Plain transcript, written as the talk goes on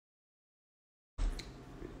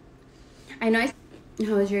I know.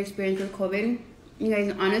 How was your experience with COVID? You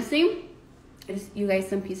guys, honestly, you guys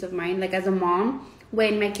some peace of mind. Like as a mom,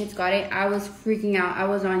 when my kids got it, I was freaking out. I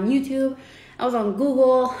was on YouTube, I was on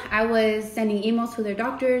Google, I was sending emails to their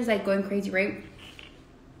doctors, like going crazy, right?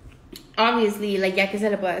 Obviously, like I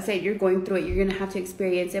said, you're going through it, you're gonna have to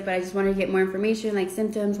experience it, but I just wanted to get more information, like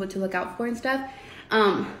symptoms, what to look out for and stuff.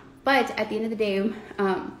 But at the end of the day,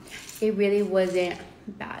 it really wasn't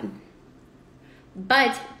bad.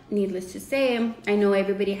 But needless to say, I know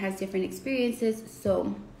everybody has different experiences,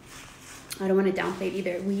 so I don't want to downplay it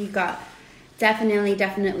either. We got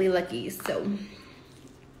definitely lucky. So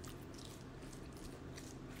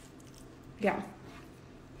yeah.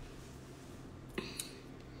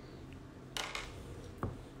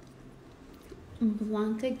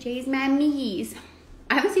 Blanca J's Mammies.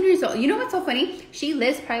 I haven't seen her, so you know what's so funny? She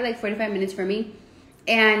lives probably like 45 minutes from me,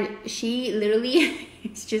 and she literally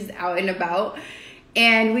is just out and about,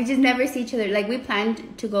 and we just never see each other. Like we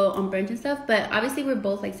planned to go on brunch and stuff, but obviously we're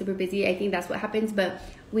both like super busy. I think that's what happens, but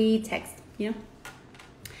we text, you know.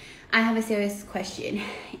 I have a serious question.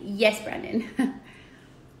 Yes, Brandon.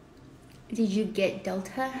 Did you get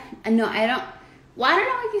Delta? No, I don't. Well, I don't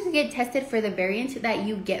know if you can get tested for the variant that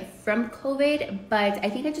you get from COVID, but I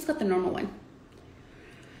think I just got the normal one.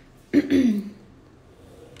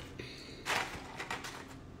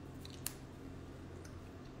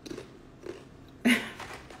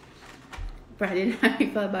 Brandon, how do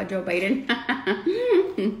you feel about Joe Biden?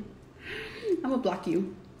 I'm gonna block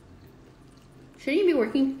you. Shouldn't you be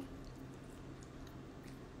working?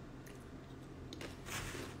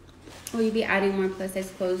 Will you be adding more plus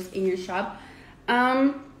size clothes in your shop?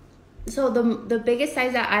 So the biggest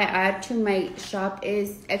size that I add to my shop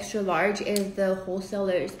is extra large, if the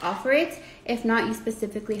wholesalers offer it. If not, you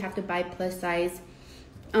specifically have to buy plus size,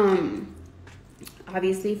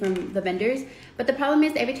 obviously from the vendors. But the problem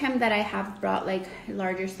is every time that I have brought like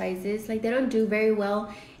larger sizes, like they don't do very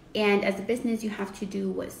well. And as a business, you have to do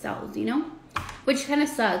what sells, you know, which kind of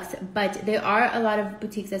sucks. But there are a lot of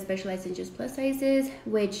boutiques that specialize in just plus sizes,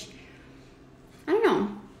 which I don't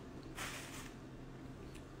know.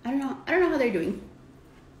 I don't know how they're doing.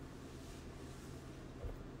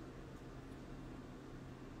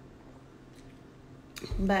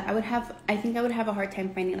 But I think I would have a hard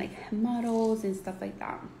time finding like models and stuff like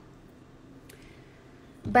that.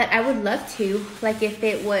 But I would love to, like if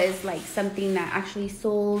it was like something that actually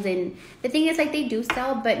sold. And the thing is, like they do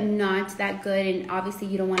sell, but not that good. And obviously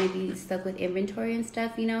you don't want to be stuck with inventory and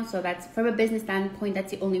stuff, you know. So that's, from a business standpoint,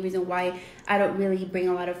 that's the only reason why I don't really bring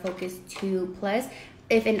a lot of focus to plus.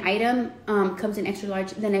 If an item comes in extra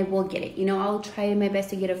large, then I will get it. You know, I'll try my best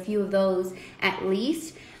to get a few of those at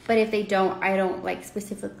least. But if they don't, I don't like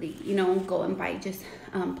specifically, you know, go and buy just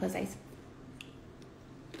plus size.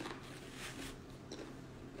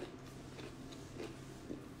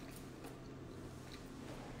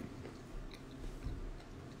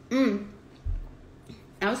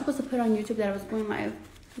 I was supposed to put on YouTube that I was going live,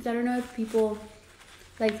 because I don't know if people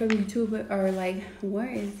like from YouTube are like, where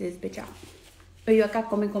is this bitch at? Pero yo acá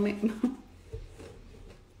come.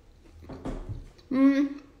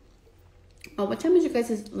 Oh, what time is your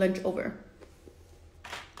guys' lunch over?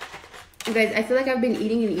 You guys, I feel like I've been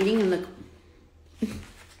eating and look,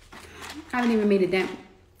 I haven't even made a dent.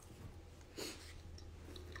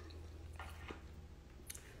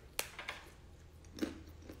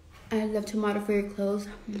 I love tomato for your clothes.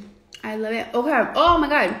 I love it. Okay. Oh my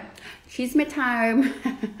god. Cheese mit time.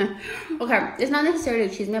 Okay. It's not necessarily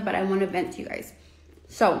cheese mit, but I want to vent to you guys.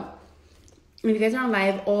 So, if you guys are on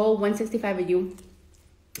live, all 165 of you,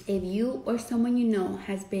 if you or someone you know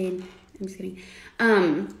has been, I'm just kidding.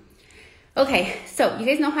 Okay. So, you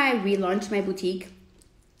guys know how I relaunched my boutique?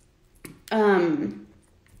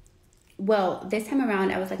 Well, this time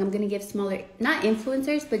around, I was like, I'm going to give smaller, not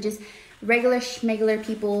influencers, but just regular schmegular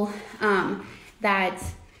people that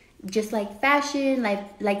just like fashion,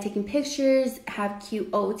 like taking pictures, have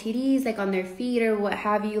cute OOTDs like on their feed or what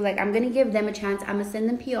have you. Like, I'm going to give them a chance. I'm going to send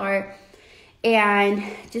them PR and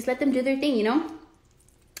just let them do their thing, you know?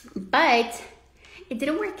 But it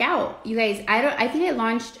didn't work out. You guys, I think I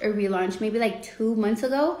launched or relaunched maybe like 2 months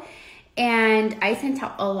ago. And I sent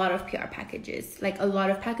out a lot of PR packages, like a lot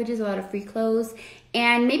of packages, a lot of free clothes.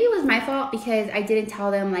 And maybe it was my fault because I didn't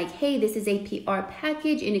tell them like, hey, this is a PR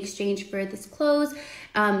package in exchange for this clothes.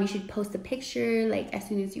 You should post a picture like as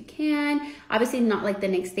soon as you can. Obviously not like the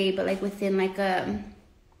next day, but like within like a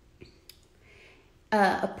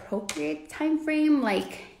appropriate time frame,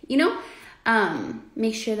 like, you know.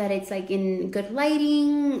 Make sure that it's like in good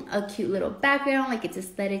lighting, a cute little background, like it's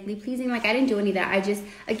aesthetically pleasing. Like I didn't do any of that. I just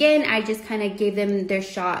kind of gave them their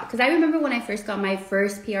shot. Because I remember when I first got my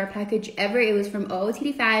first PR package ever, it was from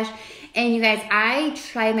OOTD Fashion. And you guys, I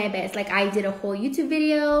tried my best. Like I did a whole YouTube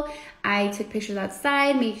video. I took pictures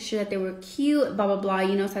outside, made sure that they were cute, blah, blah, blah,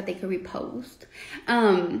 you know, so that they could repost.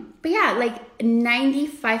 But yeah, like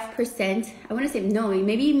 95%, I want to say, no,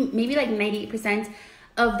 maybe like 98%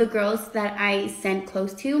 of the girls that I sent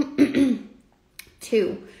close to,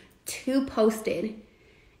 two posted.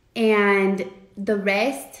 And the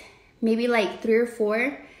rest, maybe like 3 or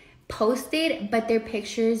 4 posted, but their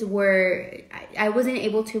pictures were, I wasn't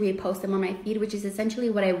able to repost them on my feed, which is essentially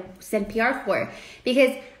what I sent PR for.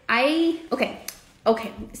 Because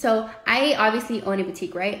okay, so I obviously own a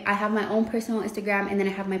boutique, right? I have my own personal Instagram, and then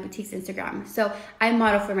I have my boutique's Instagram. So I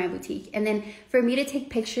model for my boutique. And then for me to take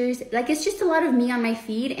pictures, like it's just a lot of me on my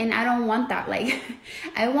feed, and I don't want that. Like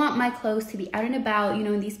I want my clothes to be out and about, you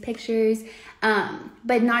know, in these pictures,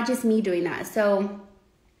 but not just me doing that. So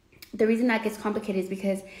the reason that gets complicated is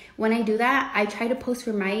because when I do that, I try to post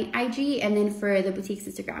for my IG and then for the boutique's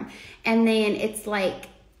Instagram. And then it's like,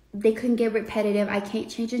 they couldn't get repetitive. I can't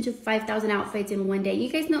change into 5,000 outfits in one day. You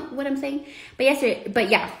guys know what I'm saying? But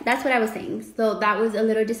yeah, that's what I was saying. So that was a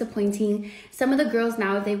little disappointing. Some of the girls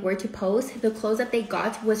now, if they were to post, the clothes that they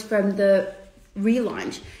got was from the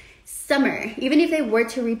relaunch. Summer, even if they were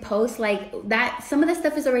to repost, like that, some of the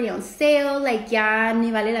stuff is already on sale. Like, ya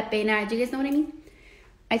ni vale la pena. Do you guys know what I mean?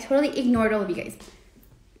 I totally ignored all of you guys.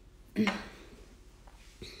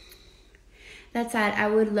 That's sad. I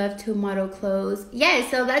would love to model clothes. Yeah,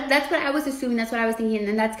 so that's what I was assuming. That's what I was thinking.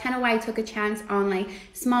 And that's kind of why I took a chance on like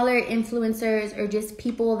smaller influencers or just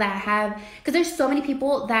people that have, because there's so many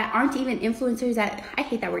people that aren't even influencers, that, I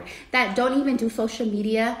hate that word, that don't even do social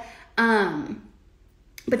media,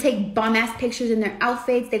 but take bomb ass pictures in their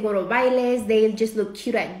outfits. They go to bailes, they just look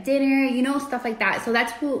cute at dinner, you know, stuff like that. So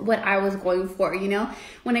that's what I was going for, you know,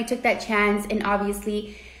 when I took that chance. And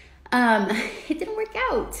obviously it didn't work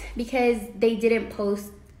out because they didn't post.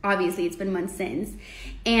 Obviously it's been months since,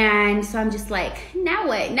 and so I'm just like, now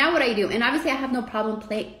what do I do? And obviously I have no problem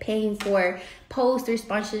paying for posts or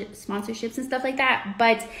sponsorships and stuff like that,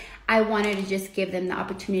 but I wanted to just give them the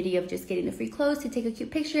opportunity of just getting the free clothes to take a cute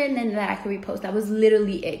picture, and then that I could repost. That was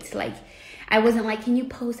literally it. Like I wasn't like, can you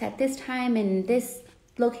post at this time and this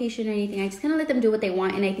location or anything. I just kind of let them do what they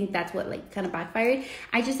want, and I think that's what like kind of backfired.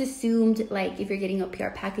 I just assumed like if you're getting a PR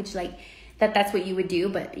package, like that's what you would do,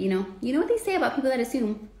 but you know what they say about people that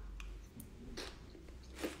assume.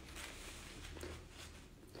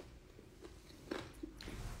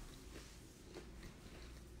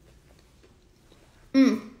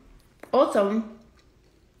 Also,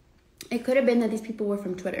 it could have been that these people were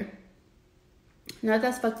from Twitter. Not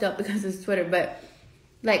that's fucked up because it's Twitter, but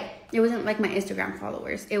like it wasn't like my Instagram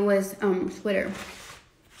followers. It was Twitter.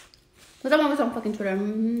 But that one was on fucking Twitter.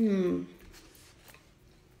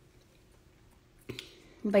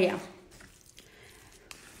 But yeah,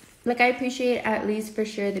 like I appreciate at least for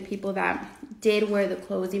sure the people that did wear the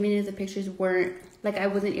clothes, even if the pictures weren't like, I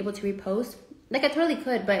wasn't able to repost. Like I totally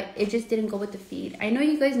could, but it just didn't go with the feed. I know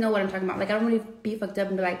you guys know what I'm talking about. Like I don't really be fucked up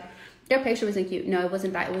and be like, their picture wasn't cute. No, it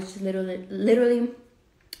wasn't that. It was just literally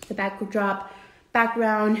the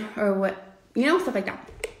background or what, you know, stuff like that.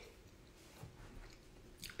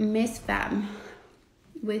 Miss Fab,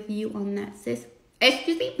 with you on that, sis.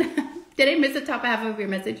 Excuse me. Did I miss the top half of your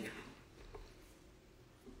message?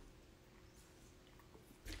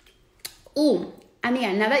 Oh,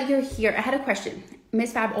 Amiga, now that you're here, I had a question.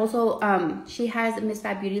 Miss Fab also, she has Miss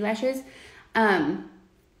Fab Beauty Lashes.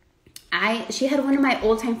 She had one of my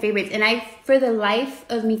all-time favorites, and I, for the life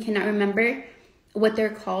of me, cannot remember what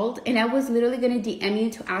they're called. And I was literally going to DM you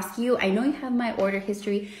to ask you. I know you have my order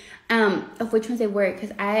history of which ones they were,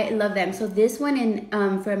 because I love them. So this one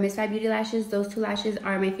and for Miss Fab Beauty Lashes, those 2 lashes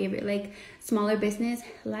are my favorite, like smaller business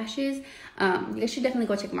lashes. You guys should definitely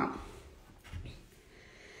go check them out.